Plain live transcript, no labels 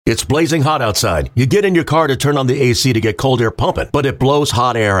It's blazing hot outside. You get in your car to turn on the AC to get cold air pumping, but it blows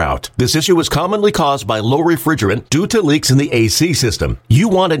hot air out. This issue is commonly caused by low refrigerant due to leaks in the AC system. You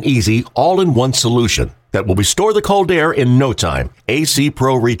want an easy, all-in-one solution that will restore the cold air in no time. AC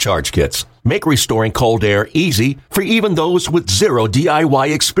Pro Recharge Kits make restoring cold air easy for even those with zero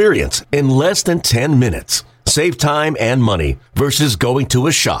DIY experience in less than 10 minutes. Save time and money versus going to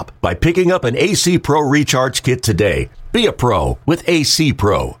a shop by picking up an AC Pro Recharge Kit today. Be a pro with AC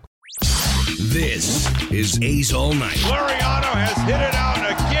Pro. This is A's All Night. Laureano has hit it out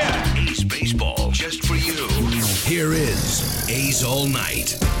again. A's baseball just for you. Here is A's All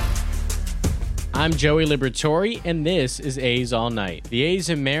Night. I'm Joey Liberatore, and this is A's All Night. The A's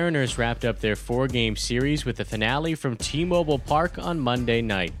and Mariners wrapped up their 4-game series with a finale from T-Mobile Park on Monday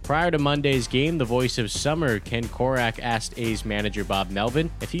night. Prior to Monday's game, the voice of summer, Ken Korach, asked A's manager Bob Melvin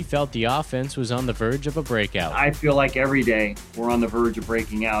if he felt the offense was on the verge of a breakout. I feel like every day we're on the verge of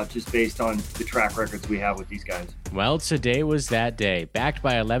breaking out just based on the track records we have with these guys. Well, today was that day. Backed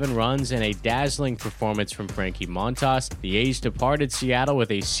by 11 runs and a dazzling performance from Frankie Montas, the A's departed Seattle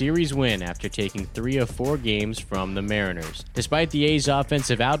with a series win after taking 3 of 4 games from the Mariners. Despite the A's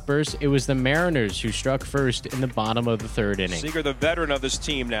offensive outburst, it was the Mariners who struck first in the bottom of the 3rd inning. Seager, the veteran of this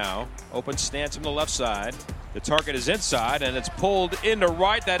team now, open stance from the left side. The target is inside, and it's pulled into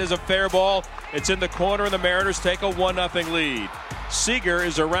right. That is a fair ball. It's in the corner, and the Mariners take a 1-0 lead. Seager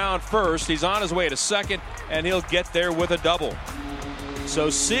is around first. He's on his way to second, and he'll get there with a double. So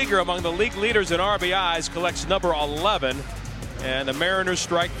Seager, among the league leaders in RBIs, collects number 11, and the Mariners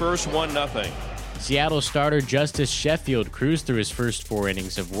strike first 1-0. Seattle starter Justice Sheffield cruised through his first 4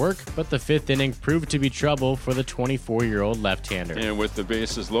 innings of work, but the 5th inning proved to be trouble for the 24-year-old left-hander. And with the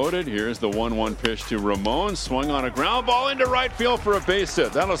bases loaded, here's the 1-1 pitch to Ramon. Swung on a ground ball into right field for a base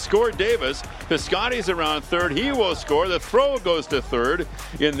hit. That'll score Davis. Piscotty's around third. He will score. The throw goes to third.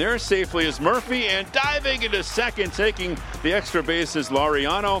 In there safely is Murphy, and diving into second, taking the extra base is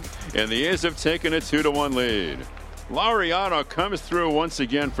Laureano. And the A's have taken a 2-1 lead. Laureano comes through once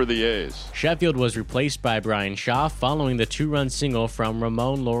again for the A's. Sheffield was replaced by Brian Shaw following the 2-run single from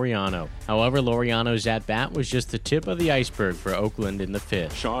Ramon Laureano. However, Laureano's at-bat was just the tip of the iceberg for Oakland in the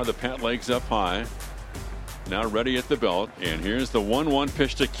 5th. Shaw, the pat legs up high. Now ready at the belt. And here's the 1-1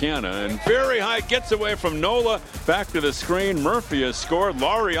 pitch to Canna. And very high, gets away from Nola. Back to the screen. Murphy has scored.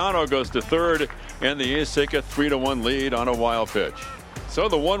 Laureano goes to third. And the A's take a 3-1 lead on a wild pitch. So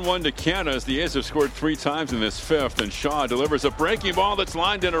the 1-1 to Canna as the A's have scored 3 times in this 5th, and Shaw delivers a breaking ball that's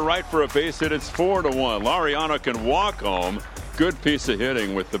lined into right for a base hit. It's 4-1. Laureano can walk home. Good piece of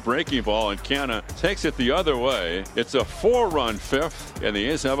hitting with the breaking ball, and Canna takes it the other way. It's a 4-run 5th, and the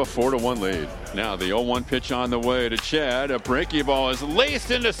A's have a 4-1 lead. Now the 0-1 pitch on the way to Chad. A breaking ball is laced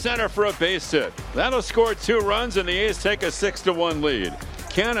into center for a base hit. That'll score 2 runs, and the A's take a 6-1 lead.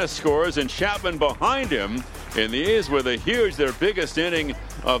 Canna scores, and Chapman behind him. And the A's with their biggest inning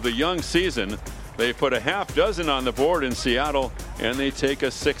of the young season. They put a half dozen on the board in Seattle, and they take a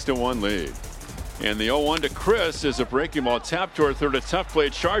 6-1 lead. And the 0-1 to Chris is a breaking ball tapped toward third. A tough play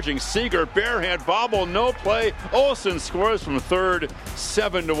charging Seager. Barehand bobble, no play. Olsen scores from third.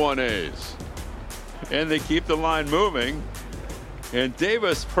 7-1 A's. And they keep the line moving. And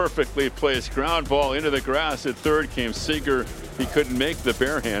Davis perfectly placed ground ball into the grass. At third came Seager. He couldn't make the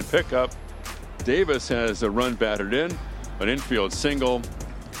barehand pickup. Davis has a run batted in, an infield single.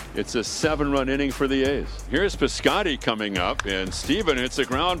 It's a 7-run inning for the A's. Here's Piscotty coming up, and Steven hits a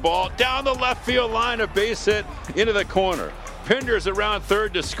ground ball down the left field line, a base hit into the corner. Pinder's around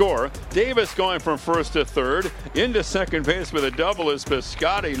third to score. Davis going from first to third. Into second base with a double is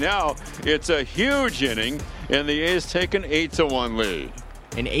Piscotty. Now it's a huge inning, and the A's take an 8-1 lead.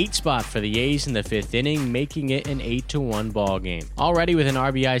 An 8 spot for the A's in the 5th inning, making it an 8-1 ball game. Already with an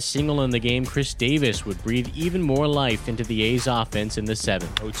RBI single in the game, Chris Davis would breathe even more life into the A's offense in the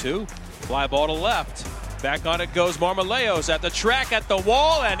 7th. 0-2, fly ball to left. Back on it goes Marmoleos at the track, at the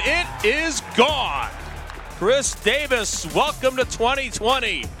wall, and it is gone. Chris Davis, welcome to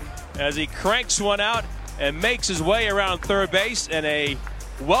 2020, as he cranks one out and makes his way around third base, and a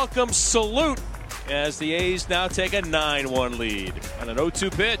welcome salute as the A's now take a 9-1 lead on an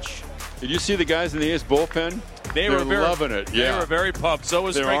 0-2 pitch. Did you see the guys in the A's bullpen? They're loving it. They were very pumped. So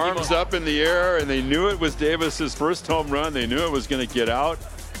was their Frankie arms up in the air, and they knew it was Davis's first home run. They knew it was going to get out.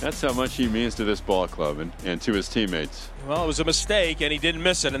 That's how much he means to this ball club and to his teammates. Well, it was a mistake, and he didn't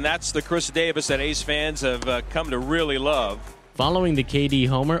miss it, and that's the Chris Davis that A's fans have come to really love. Following the KD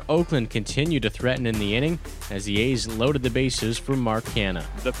homer, Oakland continued to threaten in the inning as the A's loaded the bases for Mark Canna.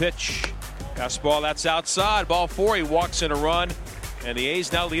 The pitch. Fastball, that's outside. Ball 4, he walks in a run, and the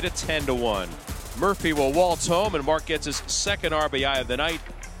A's now lead at 10-1. Murphy will waltz home, and Mark gets his second RBI of the night.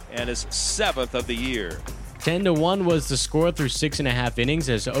 and his 7th of the year. 10-1 was the score through 6.5 innings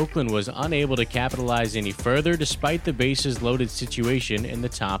as Oakland was unable to capitalize any further despite the bases-loaded situation in the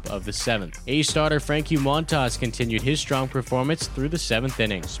top of the 7th. A's starter Frankie Montas continued his strong performance through the 7th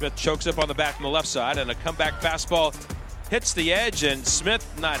inning. Smith chokes up on the back from the left side, and a comeback fastball hits the edge, and Smith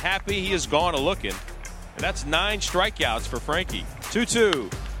not happy. He is gone a-looking. And that's 9 strikeouts for Frankie. 2-2.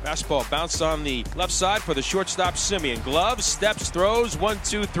 Fastball bounced on the left side for the shortstop Semien. Gloves, steps, throws, 1,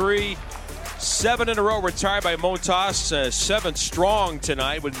 2, 3. 7 in a row retired by Montas. 7 strong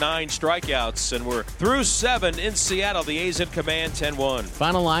tonight with 9 strikeouts. And we're through 7 in Seattle. The A's in command, 10-1.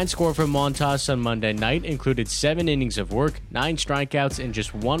 Final line score for Montas on Monday night included 7 innings of work, 9 strikeouts, and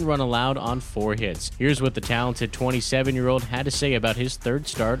just 1 run allowed on 4 hits. Here's what the talented 27-year-old had to say about his 3rd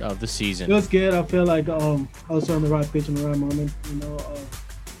start of the season. It was good. I feel like I was on the right pitch in the right moment.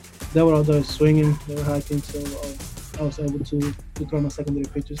 They were out there swinging, they were hiking, so I was able to throw my secondary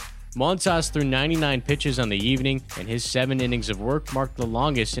pitches. Montas threw 99 pitches on the evening, and his 7 innings of work marked the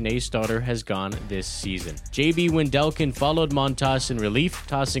longest an A's starter has gone this season. J.B. Wendelken followed Montas in relief,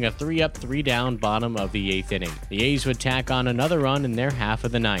 tossing a 3-up, 3-down bottom of the 8th inning. The A's would tack on another run in their half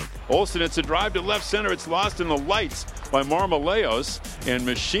of the 9th. Olsen, it's a drive to left center. It's lost in the lights by Marmoleos, and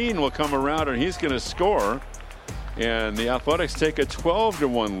Machine will come around, and he's going to score. And the Athletics take a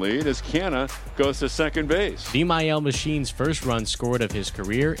 12-1 lead as Canna goes to second base. Vimael Machine's first run scored of his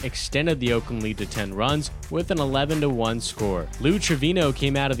career extended the Oakland lead to 10 runs with an 11-1 score. Lou Trevino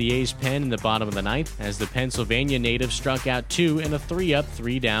came out of the A's pen in the bottom of the 9th as the Pennsylvania native struck out 2 in a 3-up,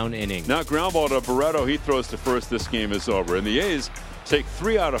 3-down inning. Now ground ball to Barreto. He throws to first. This game is over. And the A's take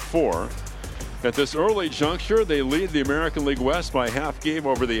 3 out of 4. At this early juncture, they lead the American League West by half game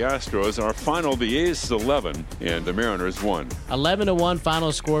over the Astros. Our final, the A's 11 and the Mariners 1. 11-1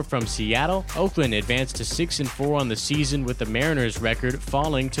 final score from Seattle. Oakland advanced to 6-4 on the season with the Mariners record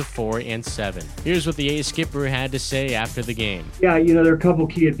falling to 4-7. Here's what the A's skipper had to say after the game. Yeah, there are a couple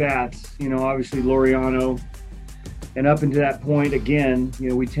key at-bats. Obviously Laureano. And up into that point, again,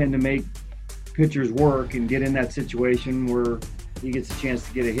 we tend to make pitchers work and get in that situation where he gets a chance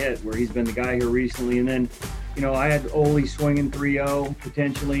to get a hit, where he's been the guy here recently. And then, I had Ole swinging 3-0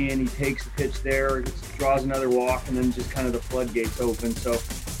 potentially, and he takes the pitch there, draws another walk, and then just kind of the floodgates open. So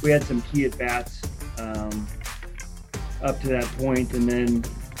we had some key at-bats up to that point, and then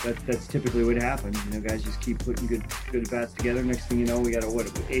that's typically what happens. Guys just keep putting good at-bats together. Next thing you know, we got a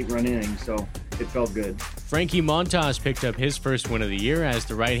 8-run inning, so it felt good. Frankie Montas picked up his first win of the year as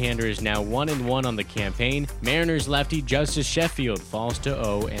the right-hander is now 1-1 on the campaign. Mariners lefty Justice Sheffield falls to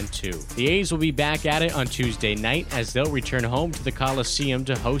 0-2. The A's will be back at it on Tuesday night as they'll return home to the Coliseum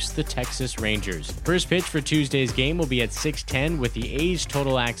to host the Texas Rangers. First pitch for Tuesday's game will be at 6:10 with the A's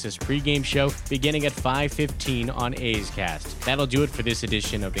Total Access pregame show beginning at 5:15 on A's Cast. That'll do it for this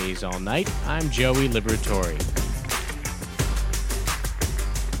edition of A's All Night. I'm Joey Liberatore.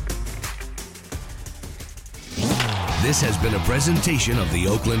 This has been a presentation of the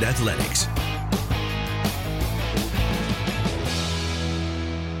Oakland Athletics.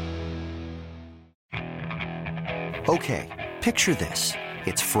 Okay, picture this.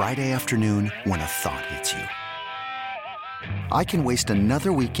 It's Friday afternoon when a thought hits you. I can waste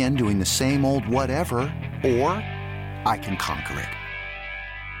another weekend doing the same old whatever, or I can conquer it.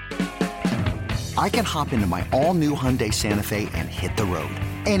 I can hop into my all-new Hyundai Santa Fe and hit the road.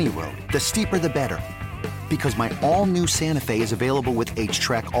 Any road. The steeper, the better. Because my all-new Santa Fe is available with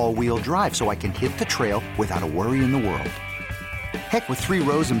H-Track all-wheel drive, so I can hit the trail without a worry in the world. Heck, with 3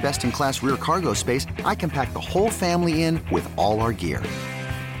 rows and best-in-class rear cargo space, I can pack the whole family in with all our gear.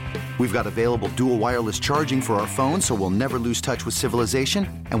 We've got available dual wireless charging for our phones, so we'll never lose touch with civilization,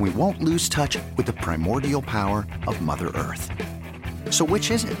 and we won't lose touch with the primordial power of Mother Earth. So which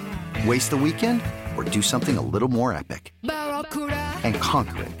is it? Waste the weekend or do something a little more epic? And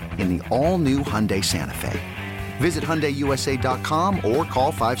conquer it in the all-new Hyundai Santa Fe. Visit HyundaiUSA.com or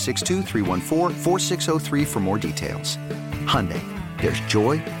call 562-314-4603 for more details. Hyundai, there's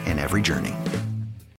joy in every journey.